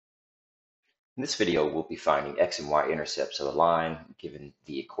In this video, we'll be finding x and y intercepts of a line given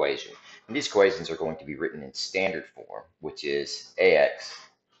the equation. And these equations are going to be written in standard form, which is ax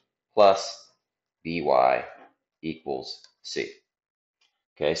plus by equals c.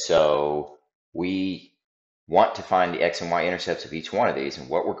 Okay, so we want to find the x and y intercepts of each one of these, and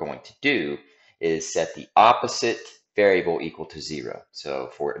what we're going to do is set the opposite variable equal to 0.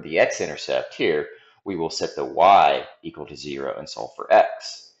 So for the x-intercept here, we will set the y equal to 0 and solve for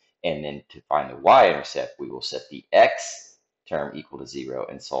x. And then to find the y-intercept, we will set the x term equal to 0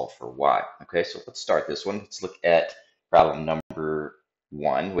 and solve for y. Okay, so let's start this one. Let's look at problem number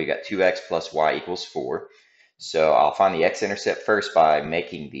 1. We got 2x plus y equals 4. So I'll find the x-intercept first by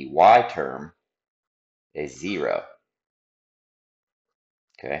making the y term a 0.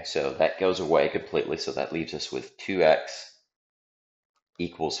 Okay, so that goes away completely, so that leaves us with 2x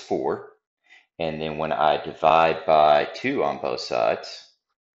equals 4. And then when I divide by 2 on both sides,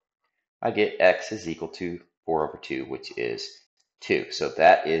 I get x is equal to 4 over 2, which is 2. So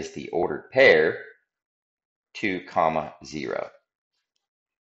that is the ordered pair 2, 0.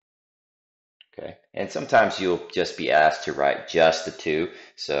 Okay, and sometimes you'll just be asked to write just the 2.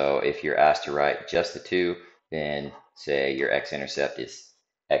 So if you're asked to write just the 2, then say your x-intercept is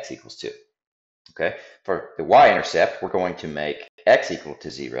x equals 2. Okay, for the y-intercept, we're going to make x equal to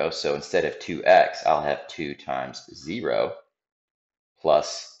 0. So instead of 2x, I'll have 2 times 0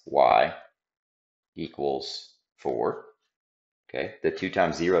 plus y equals 4. Okay, the 2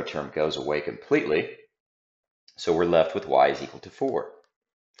 times 0 term goes away completely. So we're left with y is equal to 4,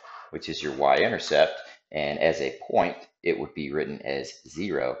 which is your y-intercept. And as a point, it would be written as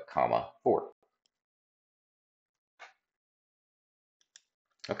 0, 4.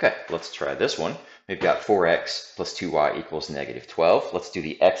 Okay, let's try this one. We've got 4x plus 2y equals negative 12. Let's do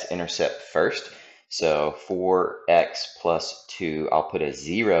the x-intercept first. So 4x plus 2, I'll put a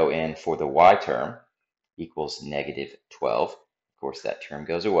 0 in for the y term, equals negative 12. Of course, that term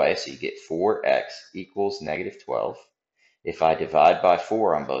goes away, so you get 4x equals negative 12. If I divide by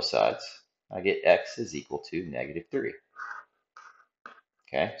 4 on both sides, I get x is equal to negative 3.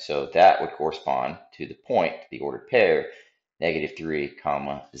 Okay, so that would correspond to the point, the ordered pair, negative 3,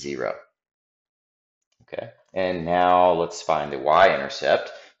 0. Okay, and now let's find the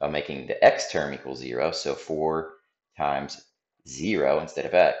y-intercept by making the x term equal 0. So 4 times 0 instead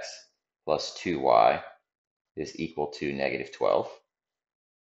of x plus 2y is equal to negative 12.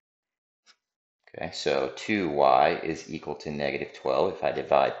 Okay, so 2y is equal to negative 12. If I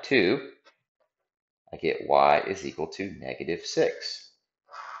divide 2, I get y is equal to negative 6.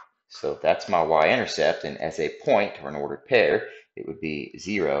 So that's my y-intercept, and as a point or an ordered pair, it would be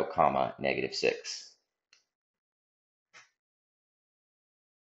 0, negative 6.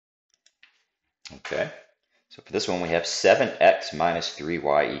 Okay, so for this one, we have 7x minus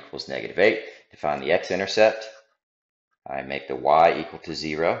 3y equals negative 8. To find the x-intercept, I make the y equal to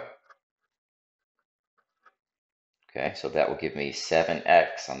 0. Okay, so that will give me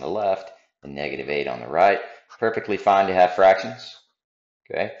 7x on the left and negative 8 on the right. Perfectly fine to have fractions.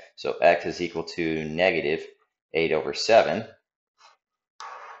 Okay, so x is equal to negative 8 over 7.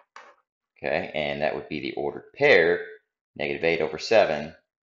 Okay, and that would be the ordered pair, negative 8 over 7,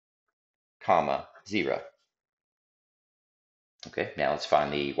 0. Okay, now let's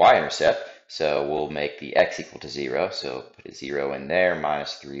find the y-intercept. So we'll make the x equal to 0. So put a 0 in there,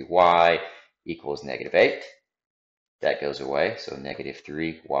 minus 3y equals negative 8. That goes away, so negative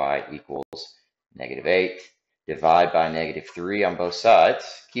 3y equals negative 8. Divide by negative 3 on both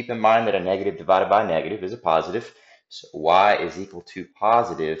sides. Keep in mind that a negative divided by a negative is a positive. So y is equal to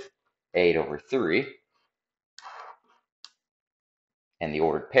positive 8 over 3. And the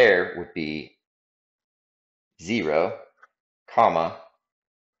ordered pair would be 0,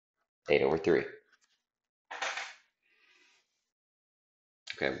 8 over 3.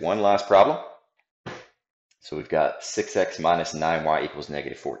 Okay, one last problem. So we've got 6x minus 9y equals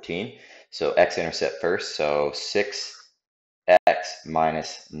negative 14. So x-intercept first. So 6x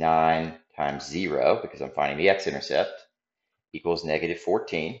minus 9 times 0, because I'm finding the x-intercept, equals negative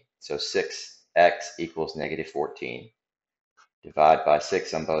 14. So 6x equals negative 14. Divide by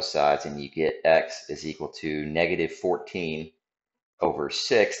 6 on both sides, and you get x is equal to negative 14 over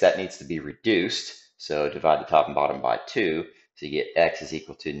 6. That needs to be reduced. So divide the top and bottom by 2. So you get x is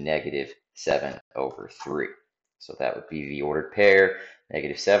equal to negative 7 over 3. So that would be the ordered pair,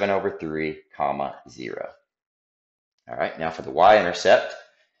 negative 7 over 3, 0. All right, now for the y-intercept,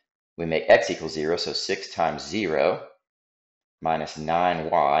 we make x equals 0. So 6 times 0 minus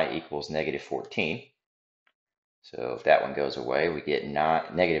 9y equals negative 14. So if that one goes away, we get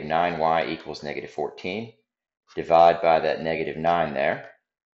negative 9y equals negative 14. Divide by that negative 9 there.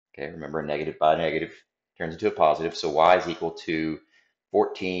 Okay, remember a negative by a negative turns into a positive. So y is equal to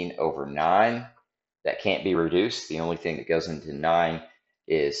 14 over 9. That can't be reduced. The only thing that goes into 9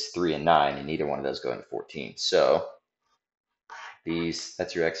 is 3 and 9, and neither one of those go into 14. So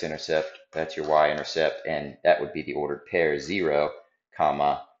that's your x-intercept, that's your y-intercept, and that would be the ordered pair 0,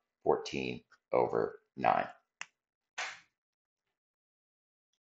 comma, 14 over 9.